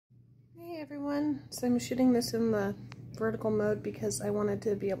Everyone, so I'm shooting this in the vertical mode because I wanted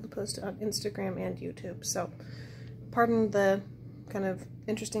to be able to post it on Instagram and YouTube, so pardon the kind of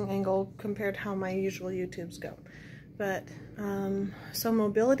interesting angle compared to how my usual YouTubes go. But so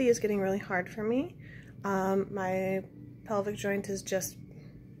mobility is getting really hard for me. My pelvic joint is just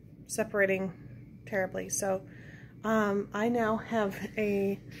separating terribly, so I now have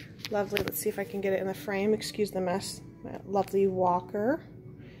a lovely, let's see if I can get it in the frame, excuse the mess, lovely walker.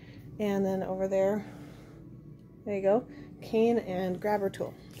 And then over there you go, cane and grabber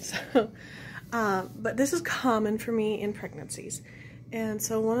tool. So, but this is common for me in pregnancies. And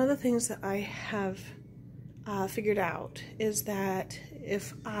so one of the things that I have figured out is that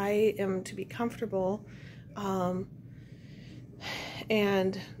if I am to be comfortable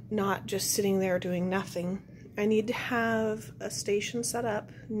and not just sitting there doing nothing, I need to have a station set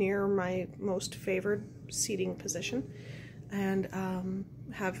up near my most favored seating position and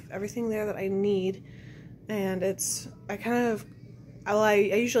have everything there that I need. And it's,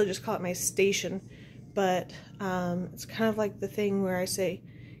 I usually just call it my station, but it's kind of like the thing where I say,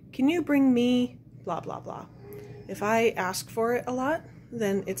 can you bring me blah blah blah. If I ask for it a lot,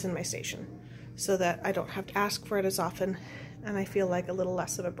 then it's in my station, so that I don't have to ask for it as often and I feel like a little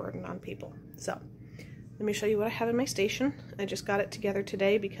less of a burden on people. So let me show you what I have in my station. I just got it together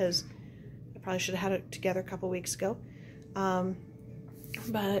today because I probably should have had it together a couple weeks ago.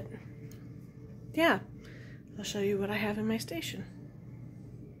 But yeah, I'll show you what I have in my station.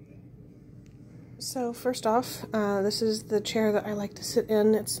 So first off, this is the chair that I like to sit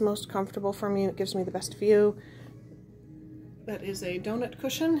in. It's most comfortable for me and it gives me the best view. That is a donut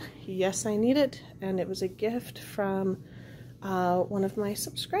cushion. Yes, I need it, and it was a gift from one of my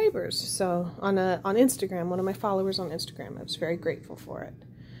subscribers. So on Instagram, one of my followers on Instagram. I was very grateful for it.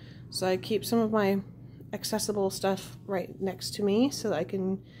 So I keep some of my accessible stuff right next to me so that I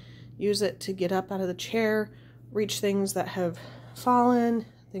can use it to get up out of the chair, reach things that have fallen,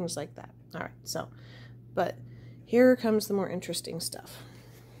 things like that. All right, so, but here comes the more interesting stuff.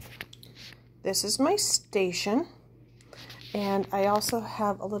 This is my station, and I also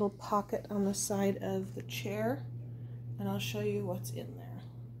have a little pocket on the side of the chair, and I'll show you what's in there.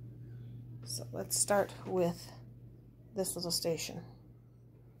 So let's start with this little station.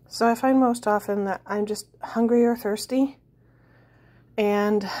 So I find most often that I'm just hungry or thirsty,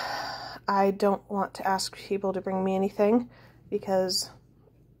 and I don't want to ask people to bring me anything because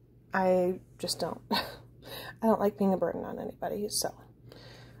I just don't. I don't like being a burden on anybody. So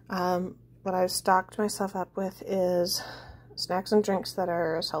what I've stocked myself up with is snacks and drinks that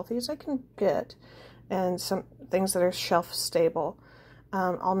are as healthy as I can get, and some things that are shelf stable.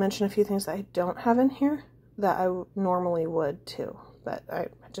 I'll mention a few things that I don't have in here that I normally would too, but I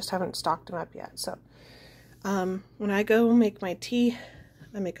just haven't stocked them up yet. So when I go make my tea,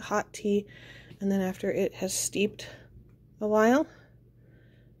 I make a hot tea, and then after it has steeped a while,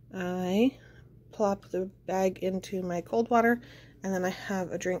 I plop the bag into my cold water, and then I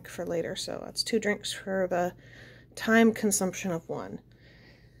have a drink for later. So that's 2 drinks for the time consumption of 1.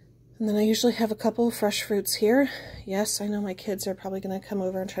 And then I usually have a couple of fresh fruits here. Yes, I know my kids are probably going to come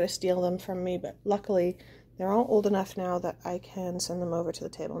over and try to steal them from me, but luckily they're all old enough now that I can send them over to the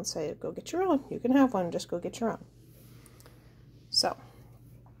table and say, go get your own. You can have one, just go get your own. So,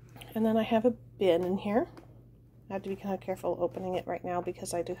 and then I have a bin in here. I have to be kind of careful opening it right now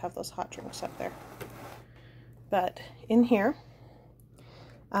because I do have those hot drinks up there. But in here,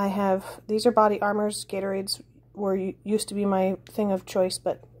 I have, these are Body Armors. Gatorades used to be my thing of choice,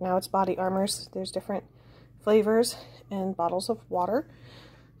 but now it's Body Armors. There's different flavors and bottles of water,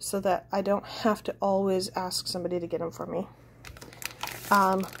 so that I don't have to always ask somebody to get them for me.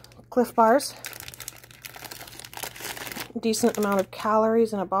 Cliff Bars, decent amount of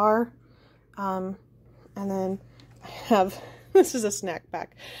calories in a bar, and then I have, this is a snack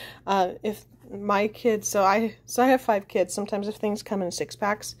pack. If my kids, so I have 5 kids. Sometimes if things come in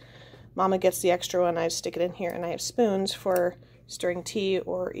 6-packs, Mama gets the extra one. I stick it in here, and I have spoons for stirring tea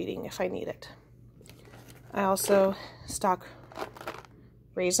or eating if I need it. I also stock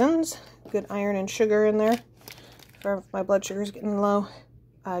raisins, good iron and sugar in there for my blood sugar's getting low,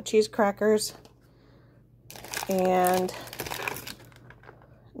 cheese crackers, and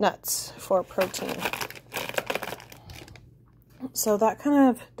nuts for protein. So that kind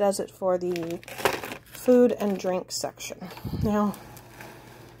of does it for the food and drink section. Now,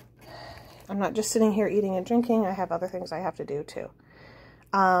 I'm not just sitting here eating and drinking, I have other things I have to do too.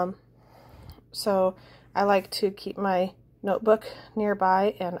 So I like to keep my notebook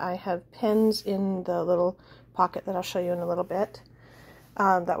nearby, and I have pens in the little pocket that I'll show you in a little bit.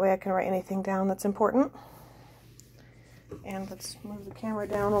 That way I can write anything down that's important. And let's move the camera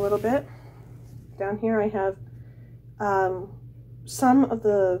down a little bit. Down here I have some of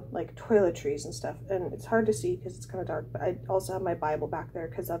the like toiletries and stuff, and it's hard to see because it's kind of dark, but I also have my Bible back there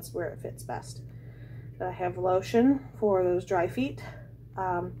because that's where it fits best. I have lotion for those dry feet,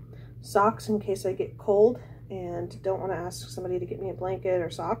 socks in case I get cold and don't want to ask somebody to get me a blanket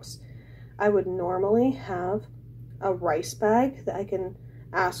or socks. I would normally have a rice bag that I can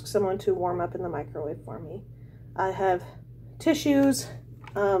ask someone to warm up in the microwave for me. I have tissues.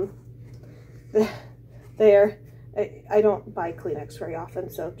 I don't buy Kleenex very often,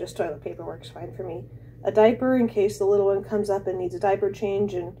 so just toilet paper works fine for me. A diaper in case the little one comes up and needs a diaper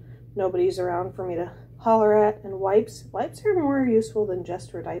change and nobody's around for me to holler at. And wipes. Wipes are more useful than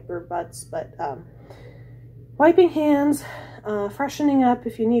just for diaper butts, but wiping hands, freshening up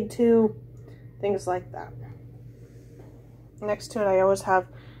if you need to, things like that. Next to it, I always have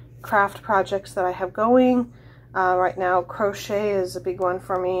craft projects that I have going. Right now, crochet is a big one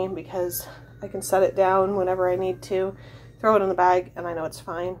for me because I can set it down whenever I need to, throw it in the bag, and I know it's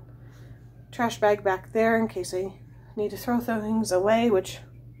fine. Trash bag back there in case I need to throw things away, which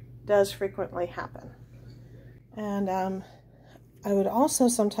does frequently happen. And I would also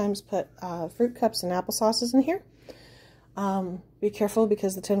sometimes put fruit cups and applesauces in here. Be careful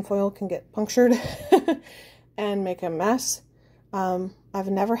because the tin foil can get punctured and make a mess. I've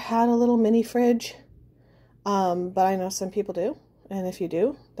never had a little mini fridge, but I know some people do. And if you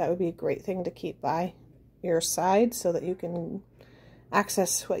do, that would be a great thing to keep by your side so that you can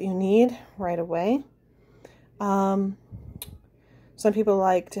access what you need right away. Some people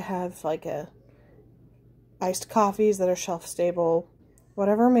like to have like iced coffees that are shelf stable.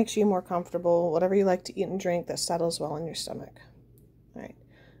 Whatever makes you more comfortable, whatever you like to eat and drink that settles well in your stomach. All right,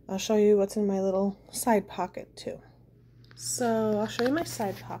 I'll show you what's in my little side pocket too. So I'll show you my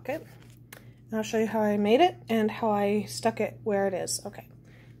side pocket. And I'll show you how I made it and how I stuck it where it is. Okay,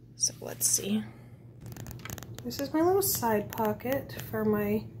 so let's see. This is my little side pocket for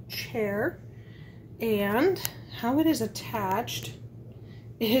my chair, and how it is attached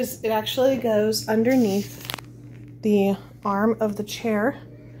is it actually goes underneath the arm of the chair.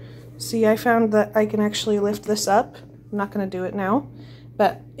 See, I found that I can actually lift this up. I'm not going to do it now,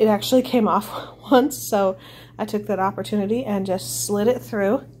 but it actually came off once, so I took that opportunity and just slid it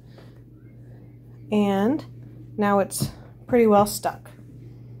through. And now it's pretty well stuck.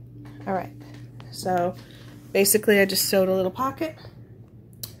 All right, so basically I just sewed a little pocket,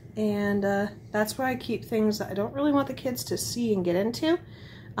 and that's where I keep things that I don't really want the kids to see and get into,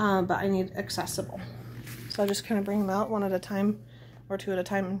 but I need accessible. So I'll just kind of bring them out one at a time or two at a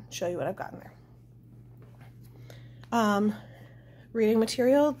time and show you what I've got in there. Reading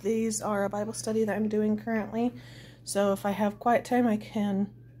material, these are a Bible study that I'm doing currently, so if I have quiet time I can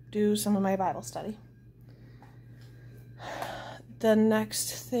do some of my Bible study. The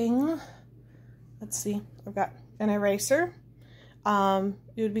next thing, let's see, I've got an eraser. You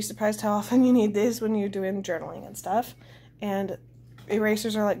would be surprised how often you need these when you're doing journaling and stuff. And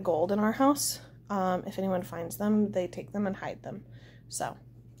erasers are like gold in our house. If anyone finds them, they take them and hide them. So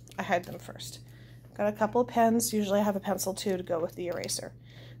I hide them first. Got a couple of pens. Usually I have a pencil too to go with the eraser.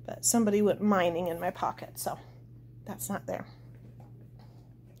 But somebody went mining in my pocket, so that's not there.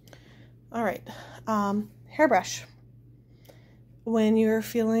 All right, hairbrush. When you're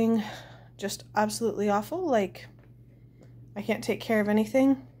feeling just absolutely awful, like I can't take care of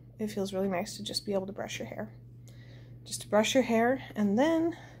anything, it feels really nice to just be able to brush your hair. Just to brush your hair and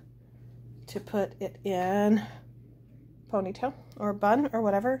then to put it in ponytail or bun or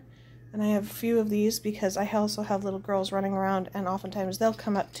whatever. And I have a few of these because I also have little girls running around, and oftentimes they'll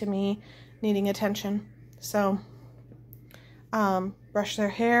come up to me needing attention. So brush their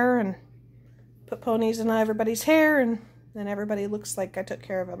hair and put ponies in everybody's hair, and then everybody looks like I took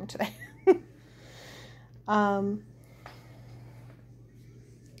care of them today.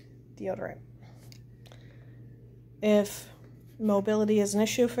 Deodorant. If mobility is an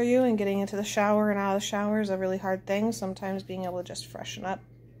issue for you and getting into the shower and out of the shower is a really hard thing, sometimes being able to just freshen up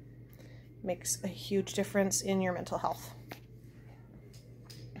makes a huge difference in your mental health.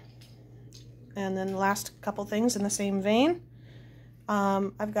 And then the last couple things in the same vein,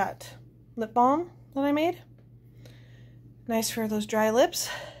 I've got lip balm that I made. Nice for those dry lips,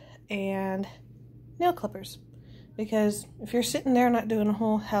 and nail clippers. Because if you're sitting there not doing a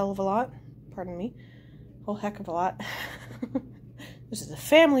whole hell of a lot, pardon me, whole heck of a lot. This is a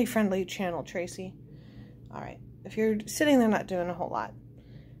family-friendly channel, Tracy. Alright, if you're sitting there not doing a whole lot,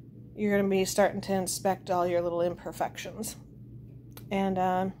 you're going to be starting to inspect all your little imperfections.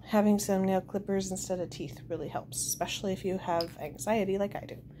 And having some nail clippers instead of teeth really helps, especially if you have anxiety like I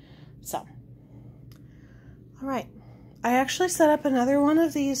do. So, alright. I actually set up another one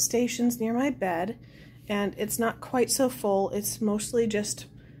of these stations near my bed, and it's not quite so full. It's mostly just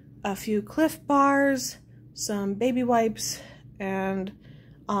a few Cliff Bars, some baby wipes, and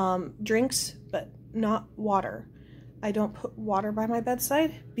drinks, but not water. I don't put water by my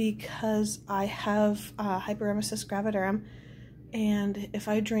bedside because I have hyperemesis gravidarum, and if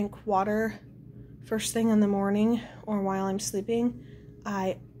I drink water first thing in the morning or while I'm sleeping,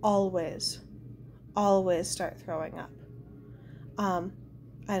 I always start throwing up. I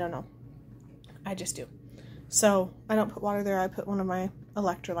don't know. I just do. So I don't put water there. I put one of my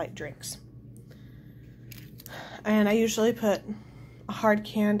electrolyte drinks. And I usually put a hard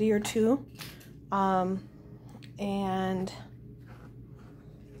candy or two. And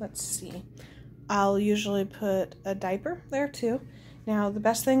let's see. I'll usually put a diaper there too. Now, the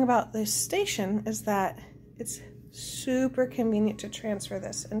best thing about this station is that it's super convenient to transfer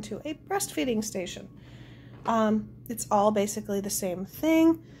this into a breastfeeding station. It's all basically the same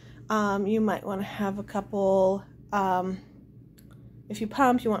thing. You might want to have a couple, if you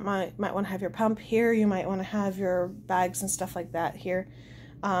pump, you might want to have your pump here. You might want to have your bags and stuff like that here,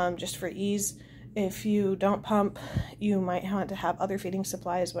 just for ease. If you don't pump, you might want to have other feeding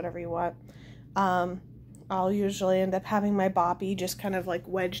supplies, whatever you want. I'll usually end up having my boppy just kind of like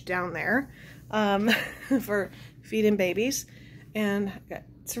wedged down there for feeding babies. And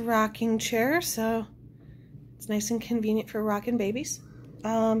it's a rocking chair, so it's nice and convenient for rocking babies.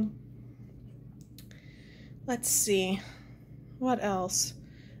 Let's see, what else?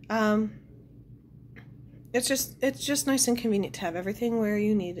 It's just nice and convenient to have everything where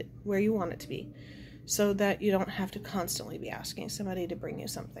you need it, where you want it to be, so that you don't have to constantly be asking somebody to bring you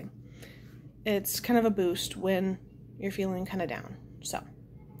something. It's kind of a boost when you're feeling kind of down. So,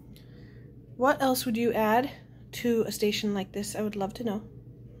 what else would you add to a station like this? I would love to know.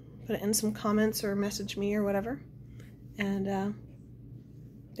 Put it in some comments or message me or whatever. And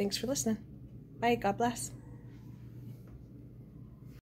thanks for listening. Bye. God bless.